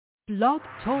Blog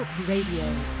Talk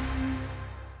Radio.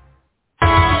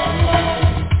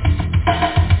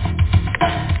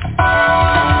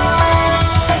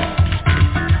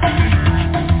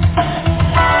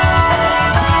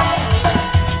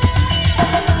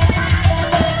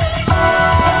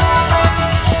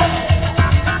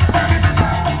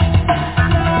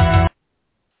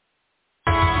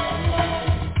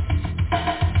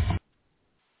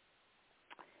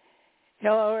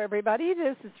 Hello, everybody.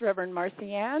 This is Reverend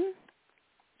Marcy Ann,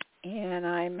 and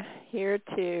I'm here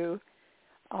to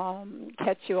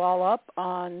catch you all up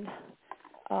on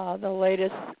the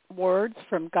latest words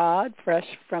from God, fresh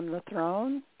from the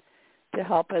throne, to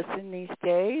help us in these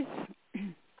days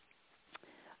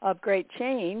of great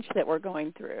change that we're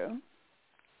going through.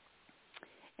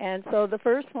 And so the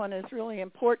first one is really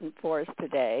important for us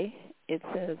today. It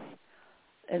says,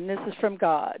 and this is from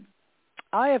God,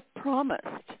 I have promised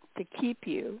to keep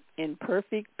you in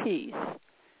perfect peace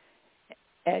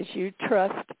as you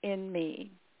trust in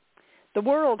me. The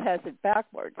world has it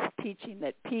backwards, teaching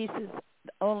that peace is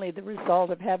only the result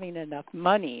of having enough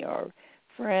money or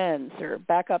friends or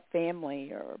backup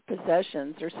family or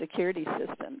possessions or security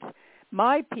systems.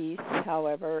 My peace,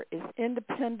 however, is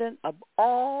independent of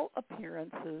all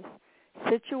appearances,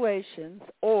 situations,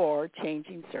 or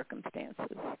changing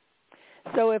circumstances.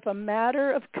 So if a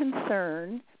matter of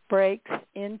concern breaks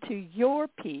into your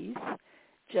peace,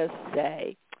 just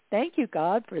say, thank you,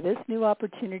 God, for this new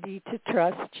opportunity to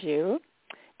trust you.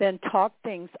 Then talk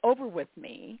things over with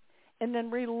me, and then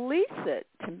release it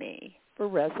to me for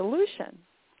resolution.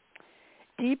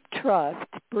 Deep trust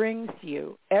brings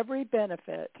you every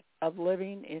benefit of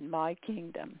living in my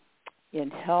kingdom,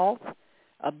 in health,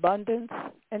 abundance,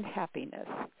 and happiness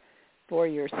for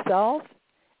yourself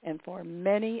and for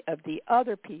many of the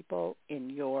other people in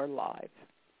your life.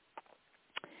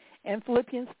 And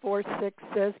Philippians 4:6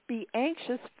 says, be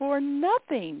anxious for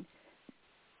nothing,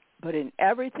 but in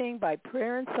everything by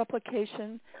prayer and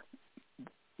supplication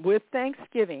with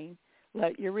thanksgiving,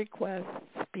 let your requests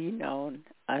be known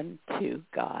unto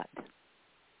God.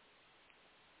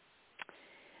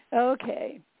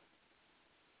 Okay.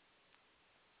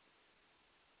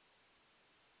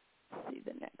 Let's see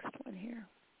the next one here.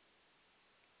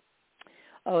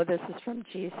 Oh, this is from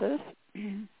Jesus.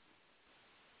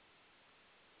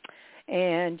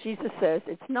 And Jesus says,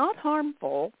 it's not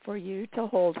harmful for you to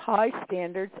hold high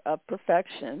standards of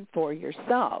perfection for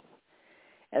yourself,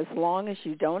 as long as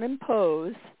you don't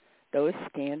impose those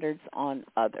standards on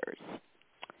others.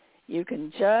 You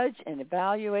can judge and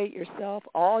evaluate yourself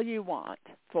all you want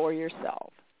for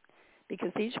yourself,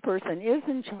 because each person is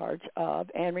in charge of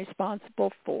and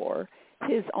responsible for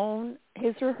his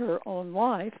or her own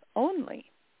life only.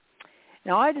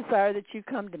 Now, I desire that you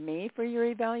come to me for your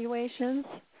evaluations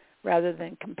rather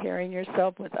than comparing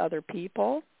yourself with other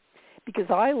people, because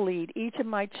I lead each of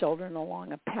my children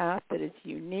along a path that is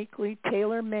uniquely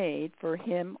tailor-made for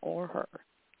him or her.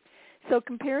 So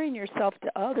comparing yourself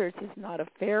to others is not a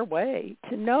fair way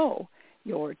to know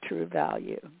your true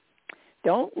value.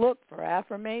 Don't look for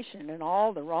affirmation in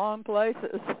all the wrong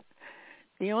places.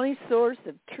 The only source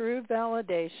of true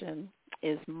validation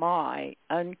is my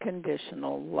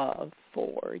unconditional love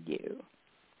for you.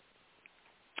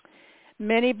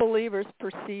 Many believers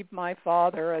perceive my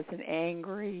Father as an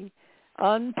angry,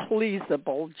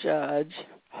 unpleasable judge,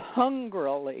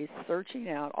 hungrily searching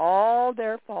out all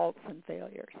their faults and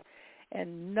failures,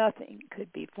 and nothing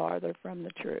could be farther from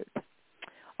the truth.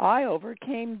 I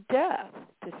overcame death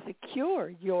to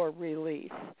secure your release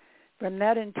from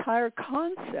that entire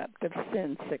concept of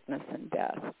sin, sickness, and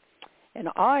death. And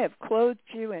I have clothed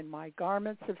you in my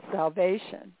garments of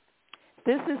salvation.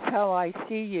 This is how I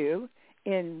see you,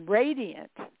 in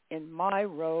radiant in my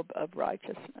robe of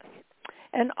righteousness.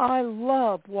 And I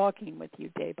love walking with you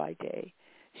day by day,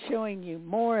 showing you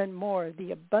more and more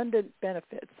the abundant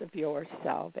benefits of your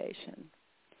salvation.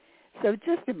 So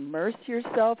just immerse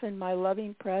yourself in my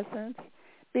loving presence.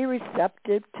 Be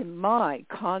receptive to my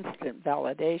constant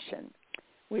validation,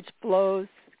 which flows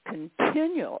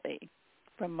continually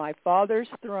from my Father's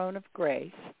throne of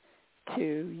grace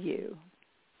to you.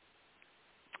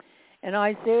 And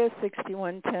Isaiah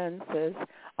 61:10 says,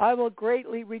 I will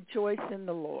greatly rejoice in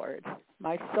the Lord.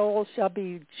 My soul shall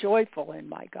be joyful in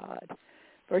my God.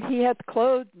 For he hath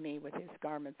clothed me with his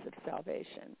garments of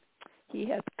salvation. He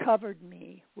hath covered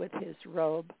me with his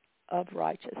robe of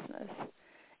righteousness.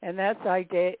 And that's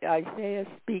Isaiah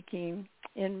speaking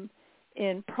in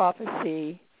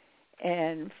prophecy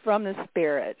and from the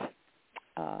Spirit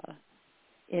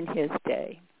in his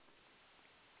day.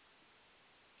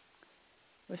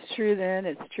 It was true then,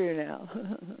 it's true now.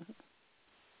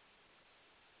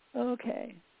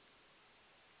 Okay.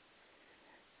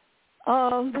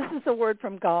 This is a word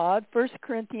from God, 1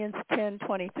 Corinthians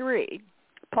 10:23.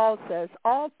 Paul says,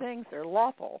 all things are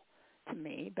lawful to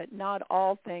me, but not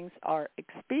all things are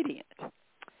expedient.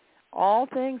 All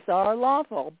things are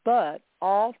lawful, but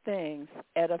all things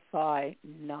edify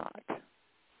not.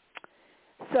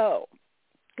 So,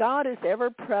 God is ever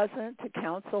present to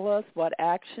counsel us what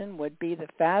action would be the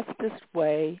fastest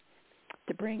way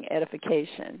to bring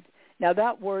edification. Now,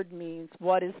 that word means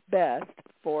what is best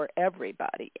for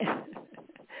everybody.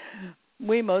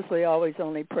 We mostly always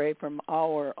only pray from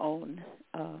our own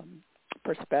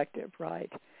perspective,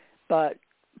 right? But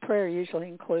prayer usually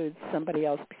includes somebody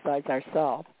else besides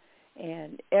ourselves,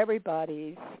 and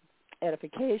everybody's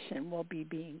edification will be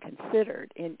being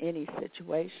considered in any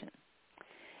situation.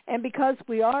 And because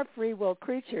we are free will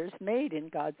creatures made in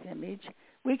God's image,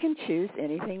 we can choose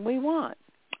anything we want.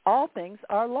 All things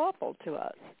are lawful to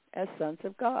us as sons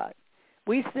of God.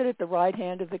 We sit at the right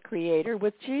hand of the Creator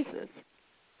with Jesus.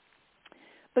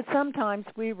 But sometimes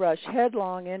we rush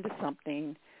headlong into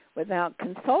something without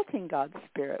consulting God's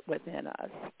Spirit within us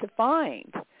to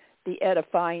find the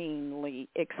edifyingly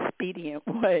expedient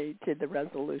way to the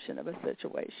resolution of a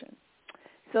situation.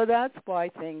 So that's why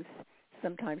things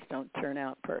sometimes don't turn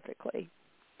out perfectly.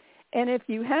 And if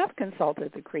you have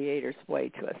consulted the Creator's way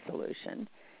to a solution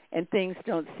and things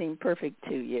don't seem perfect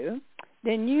to you,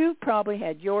 then you probably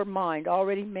had your mind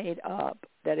already made up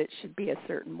that it should be a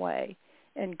certain way,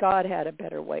 and God had a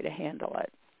better way to handle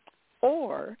it.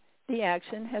 Or the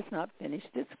action has not finished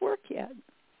its work yet.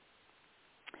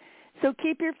 So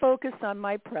keep your focus on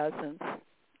my presence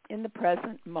in the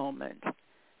present moment,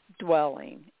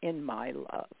 dwelling in my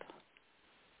love.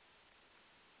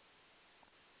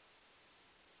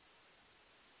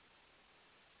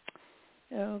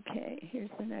 Okay, here's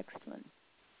the next one.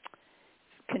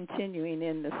 Continuing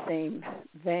in the same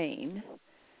vein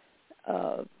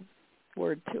of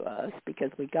word to us, because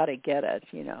we got to get it,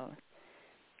 you know.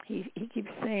 He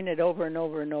keeps saying it over and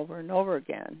over and over and over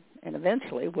again, and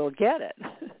eventually we'll get it.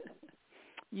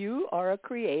 You are a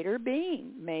creator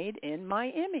being made in my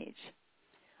image.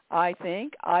 I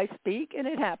think, I speak, and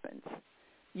it happens.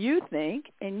 You think,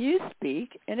 and you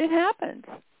speak, and it happens.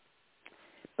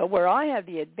 But where I have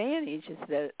the advantage is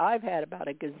that I've had about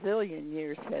a gazillion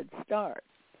years head start.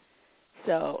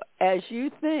 So as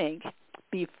you think,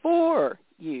 before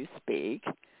you speak,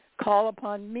 call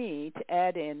upon me to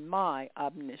add in my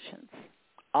omniscience.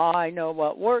 I know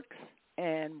what works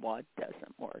and what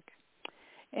doesn't work.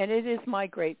 And it is my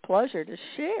great pleasure to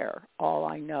share all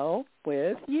I know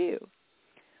with you.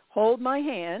 Hold my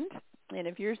hand, and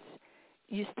if you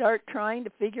start trying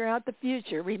to figure out the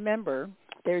future, remember,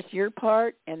 there's your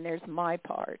part and there's my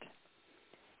part.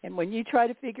 And when you try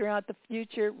to figure out the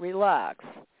future, relax,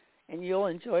 and you'll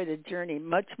enjoy the journey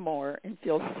much more and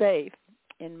feel safe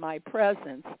in my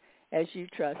presence as you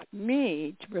trust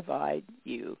me to provide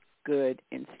you good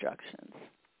instructions.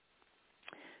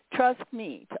 Trust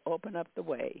me to open up the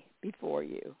way before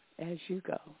you as you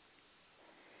go.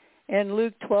 And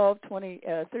Luke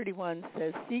 12:31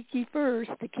 says, seek ye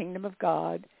first the kingdom of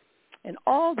God, and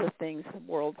all the things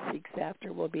the world seeks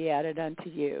after will be added unto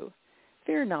you.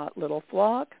 Fear not, little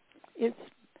flock. It's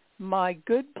my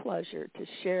good pleasure to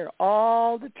share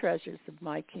all the treasures of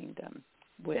my kingdom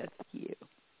with you.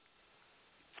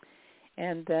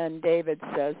 And then David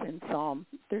says in Psalm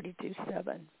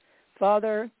 32:7,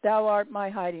 Father, thou art my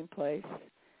hiding place.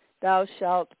 Thou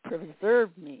shalt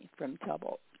preserve me from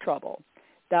trouble.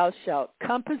 Thou shalt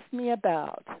compass me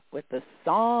about with the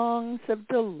songs of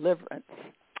deliverance.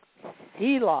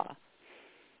 Selah.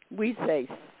 We say,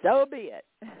 so be it.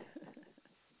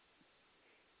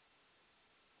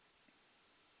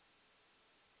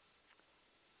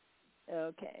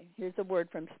 Okay, here's a word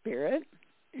from Spirit.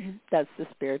 That's the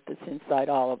Spirit that's inside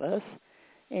all of us.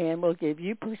 And we'll give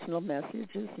you personal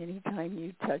messages anytime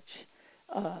you touch,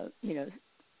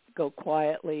 go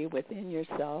quietly within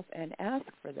yourself and ask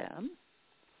for them.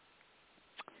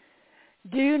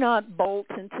 Do not bolt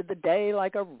into the day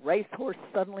like a racehorse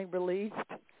suddenly released.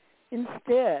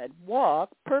 Instead, walk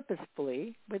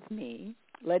purposefully with me,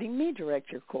 letting me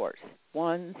direct your course,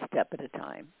 one step at a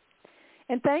time.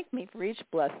 And thank me for each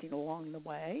blessing along the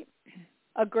way.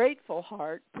 A grateful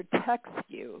heart protects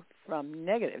you from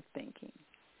negative thinking,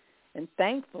 and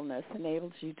thankfulness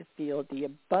enables you to feel the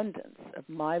abundance of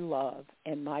my love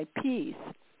and my peace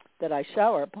that I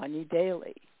shower upon you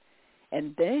daily.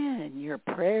 And then your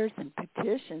prayers and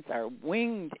petitions are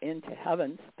winged into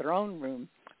heaven's throne room,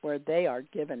 where they are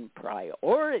given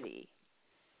priority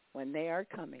when they are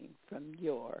coming from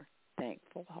your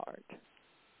thankful heart.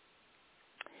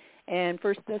 And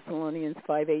 1 Thessalonians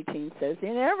 5:18 says,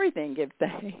 in everything give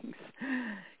thanks,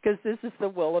 because this is the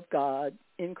will of God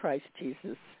in Christ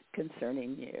Jesus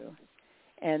concerning you.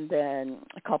 And then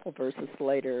a couple verses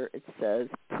later it says,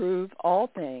 prove all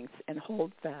things and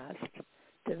hold fast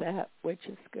to that which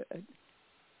is good.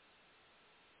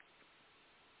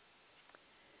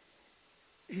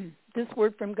 This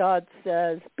word from God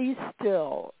says, be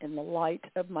still in the light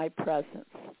of my presence,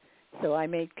 so I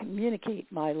may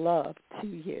communicate my love to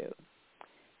you.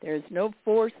 There is no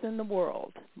force in the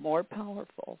world more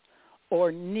powerful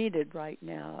or needed right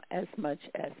now as much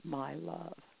as my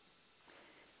love.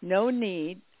 No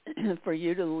need for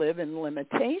you to live in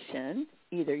limitation,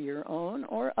 either your own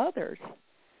or others.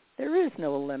 There is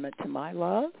no limit to my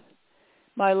love.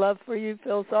 My love for you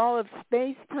fills all of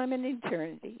space, time, and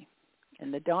eternity.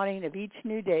 And the dawning of each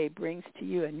new day brings to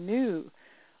you a new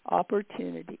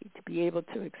opportunity to be able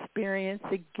to experience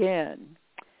again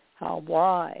how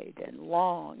wide and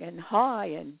long and high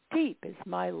and deep is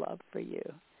my love for you.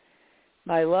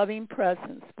 My loving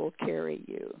presence will carry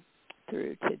you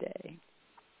through today.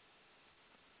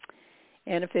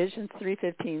 And Ephesians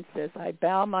 3:15 says, I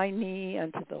bow my knee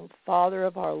unto the Father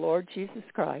of our Lord Jesus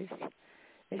Christ,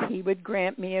 that he would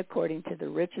grant me according to the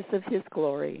riches of his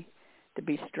glory, to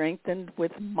be strengthened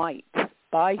with might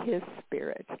by his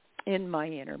Spirit in my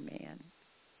inner man.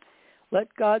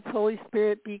 Let God's Holy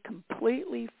Spirit be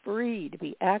completely free to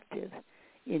be active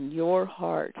in your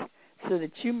heart so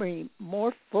that you may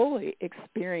more fully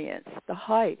experience the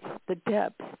heights, the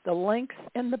depths, the lengths,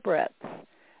 and the breadths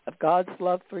of God's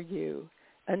love for you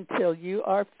until you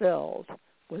are filled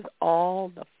with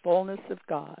all the fullness of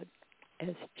God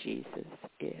as Jesus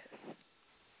is.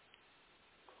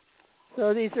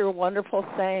 So these are wonderful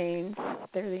sayings.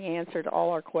 They're the answer to all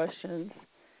our questions.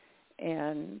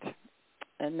 And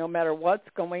no matter what's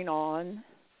going on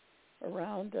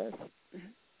around us,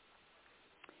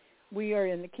 we are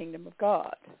in the kingdom of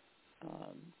God.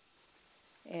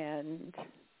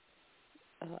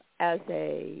 As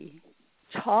a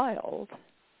child,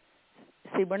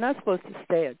 see, we're not supposed to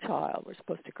stay a child. We're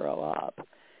supposed to grow up.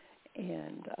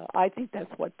 And I think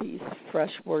that's what these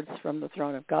fresh words from the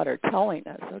throne of God are telling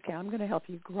us. Okay, I'm going to help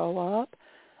you grow up.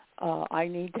 I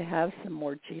need to have some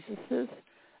more Jesuses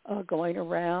going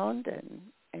around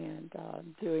and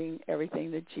doing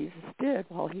everything that Jesus did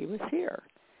while he was here.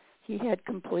 He had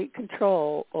complete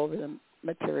control over the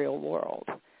material world.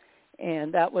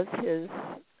 And that was his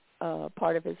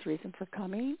part of his reason for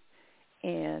coming.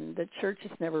 And the church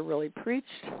has never really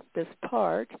preached this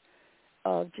part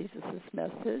of Jesus'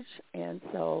 message, and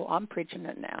so I'm preaching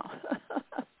it now.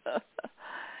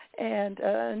 And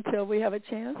until we have a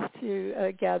chance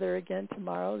to gather again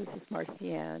tomorrow, this is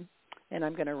Marcianne, and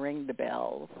I'm going to ring the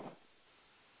bells.